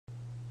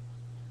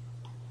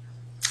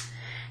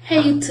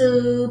Hey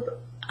YouTube,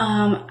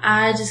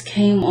 I just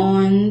came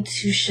on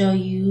to show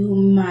you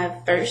my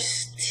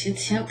first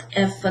attempt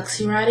at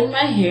flexi riding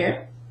my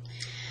hair.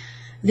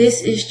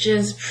 This is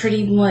just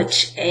pretty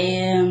much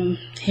a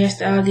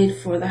hairstyle I did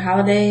for the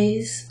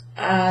holidays.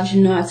 As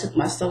you know, I took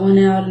my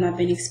sewing out and I've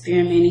been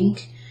experimenting.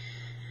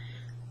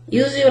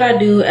 Usually what I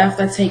do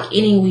after I take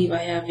any weave I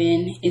have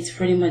in is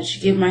pretty much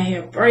give my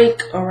hair a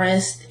break or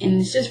rest,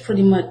 and it's just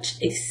pretty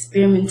much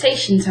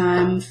experimentation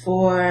time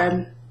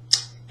for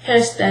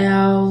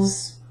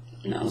hairstyles,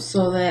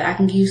 so that I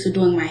can get used to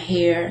doing my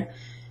hair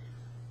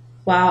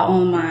while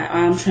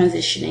I'm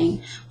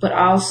transitioning, but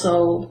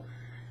also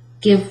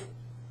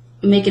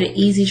make it an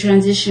easy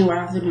transition where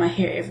I have to do my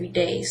hair every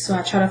day. So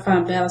I try to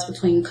find a balance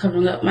between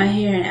covering up my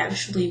hair and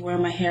actually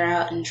wearing my hair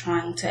out and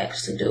trying to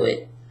actually do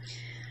it.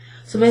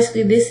 So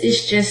basically, this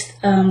is just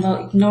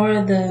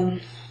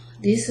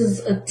this is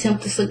an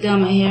attempt to slick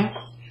down my hair,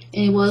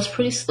 and it was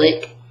pretty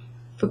slick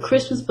for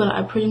Christmas, but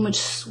I pretty much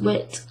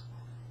sweat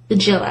the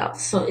gel out,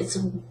 so it's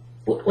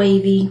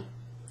wavy.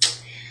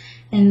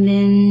 And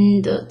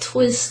then the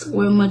twists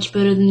were much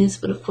better than this,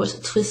 but of course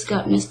the twists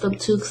got messed up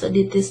too because I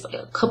did this like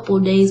a couple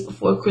of days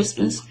before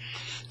Christmas.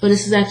 So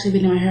this has actually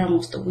been in my hair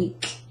almost a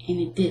week, and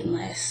it didn't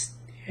last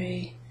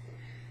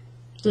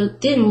so it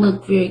didn't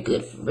look very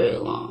good for very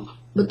long.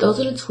 But those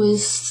are the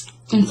twists.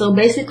 And so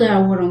basically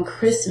how I wore it on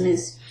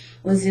Christmas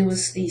was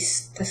the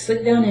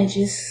slick down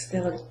edges.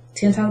 They're like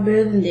 10 times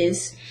better than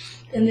this.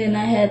 And then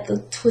I had the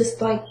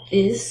twist like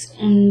this,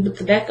 but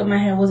the back of my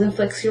hair wasn't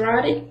flexi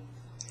rotted.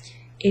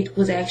 It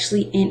was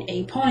actually in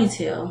a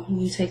ponytail.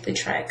 You take the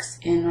tracks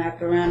and wrap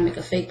it around and make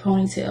a fake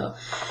ponytail.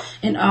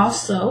 And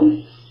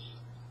also,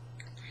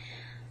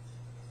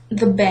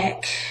 the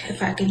back,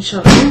 if I can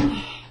show you,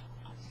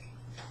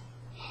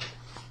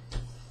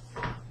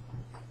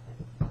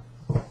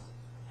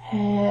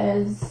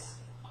 has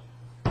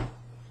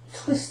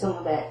twist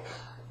on the back.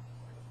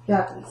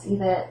 Y'all can see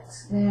that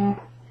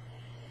there.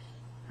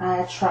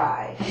 I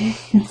tried,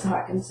 that's all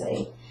I can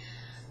say.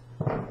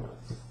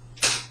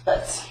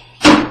 But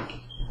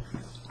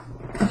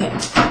okay,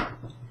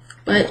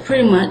 but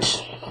pretty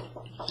much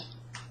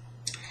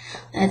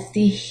that's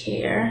the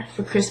hair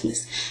for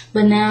Christmas.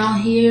 But now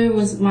here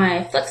was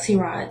my flexi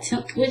rod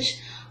attempt,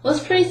 which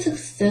was pretty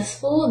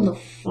successful in the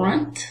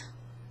front,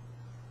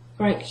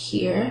 right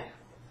here.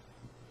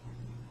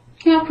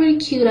 Yeah, pretty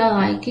cute. I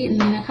like it,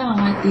 and then I kind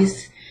of like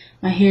this.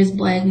 My hair's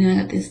black, and then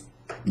I got this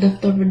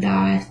leftover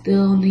dye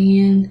still in the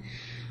end.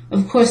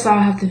 Of course, I'll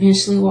have to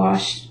eventually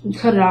wash and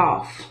cut it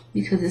off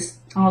because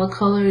all the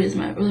color is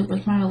my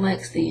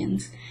relaxed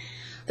ends.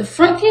 The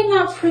front came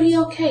out pretty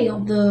okay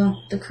on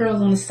the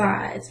curls on the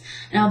sides.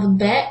 Now the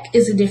back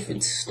is a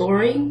different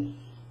story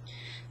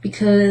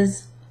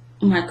because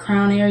my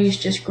crown area is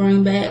just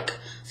growing back,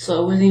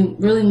 so it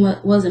really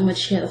wasn't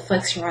much hair to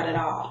flexi rod at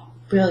all.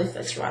 Barely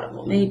flexi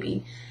rodable.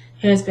 Maybe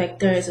hairs back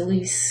there is at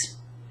least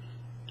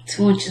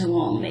 2 inches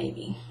long,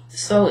 maybe.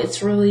 So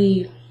it's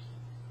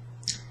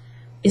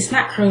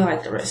not curly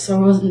like the rest,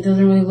 so it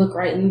doesn't really look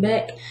right in the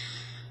back.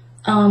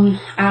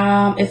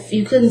 If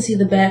you couldn't see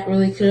the back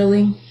really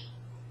clearly,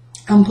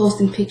 I'm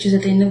posting pictures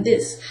at the end of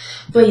this.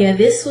 But yeah,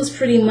 this was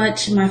pretty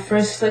much my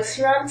first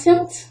flexi rod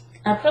attempt.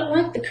 I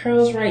probably like the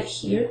curls right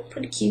here,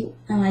 pretty cute.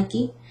 I like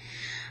it.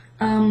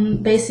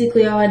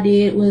 Basically all I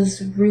did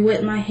was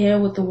re-wet my hair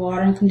with the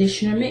water and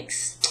conditioner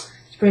mix,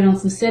 sprayed on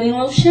some setting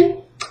lotion,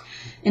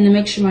 and to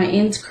make sure my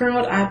ends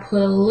curled, I put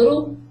a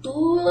little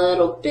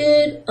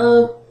bit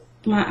of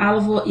my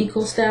olive oil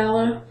eco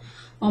styler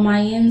on my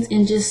ends,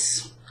 and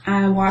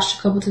I watched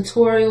a couple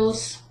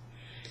tutorials,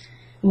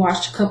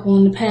 watched a couple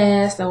in the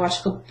past, I watched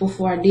a couple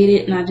before I did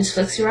it, and I just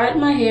flexi roded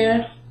my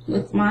hair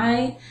with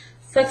my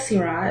flexi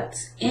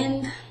rods,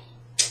 and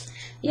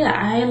yeah,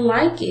 I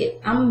like it.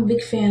 I'm a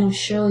big fan of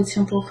Shirley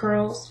Temple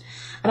curls.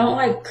 I don't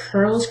like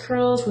curls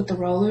with the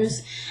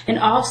rollers, and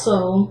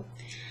also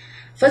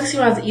flexi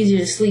rods are easier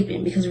to sleep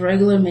in because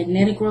regular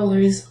magnetic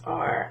rollers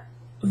are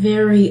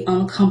very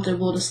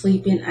uncomfortable to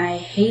sleep in. I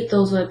hate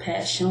those with a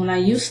passion. When I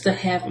used to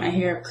have my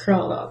hair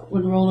curled up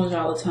with rollers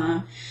all the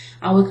time,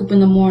 I wake up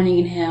in the morning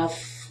and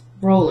have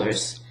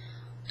rollers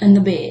in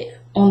the bed,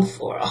 on the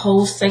floor,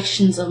 whole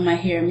sections of my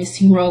hair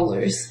missing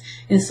rollers.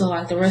 And so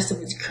like the rest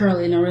of it's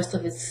curly and the rest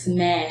of it's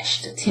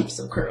smashed attempts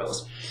of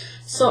curls.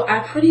 So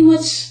I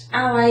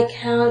like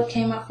how it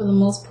came out for the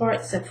most part,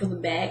 except for the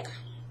back.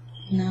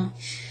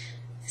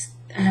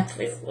 I have to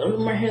wait for a little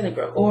more hair to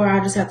grow, or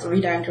I just have to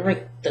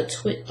redirect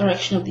the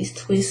direction of these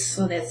twists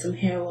so that some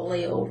hair will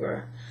lay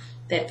over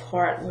that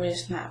part where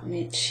there's not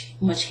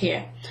much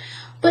hair.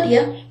 But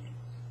yeah,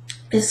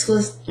 this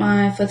was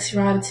my flexi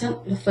rod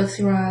attempt. The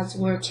flexi rods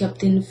were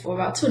kept in for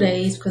about 2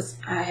 days because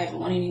I haven't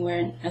went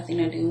anywhere, nothing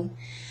to do.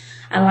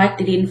 I liked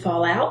they didn't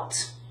fall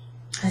out.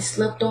 I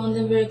slept on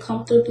them very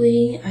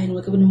comfortably. I didn't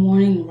wake up in the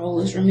morning and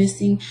rollers were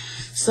missing.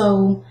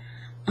 So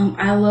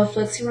I love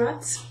flexi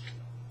rods.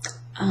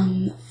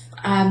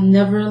 I've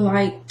never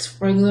liked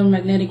regular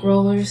magnetic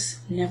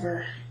rollers.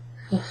 Never.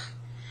 Ugh.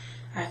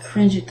 I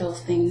cringe at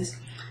those things.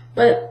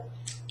 But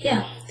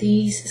yeah,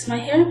 this is my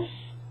hair.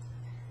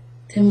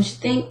 Tell me what you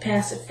think,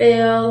 pass or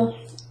fail.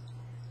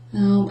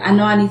 I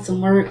know I need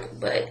some work,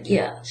 but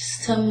yeah,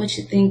 just tell me what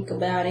you think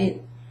about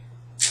it.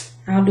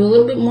 I'll do a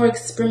little bit more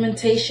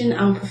experimentation.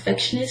 I'm a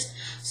perfectionist,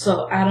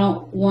 so I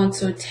don't want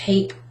to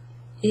tape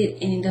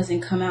it and it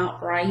doesn't come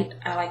out right.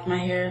 I like my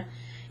hair,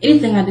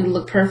 anything I do to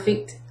look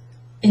perfect,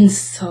 and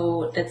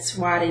so that's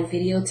why I didn't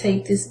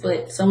videotape this,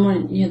 but somewhere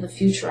near the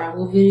future I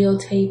will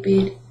videotape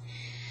it,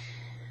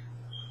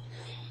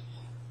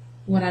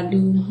 what I do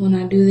when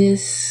I do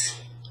this.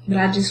 But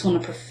I just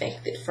want to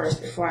perfect it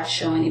first before I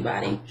show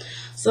anybody.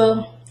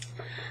 So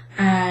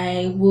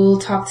I will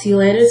talk to you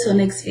later till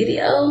next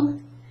video,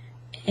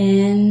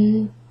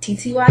 and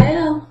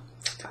TTYL.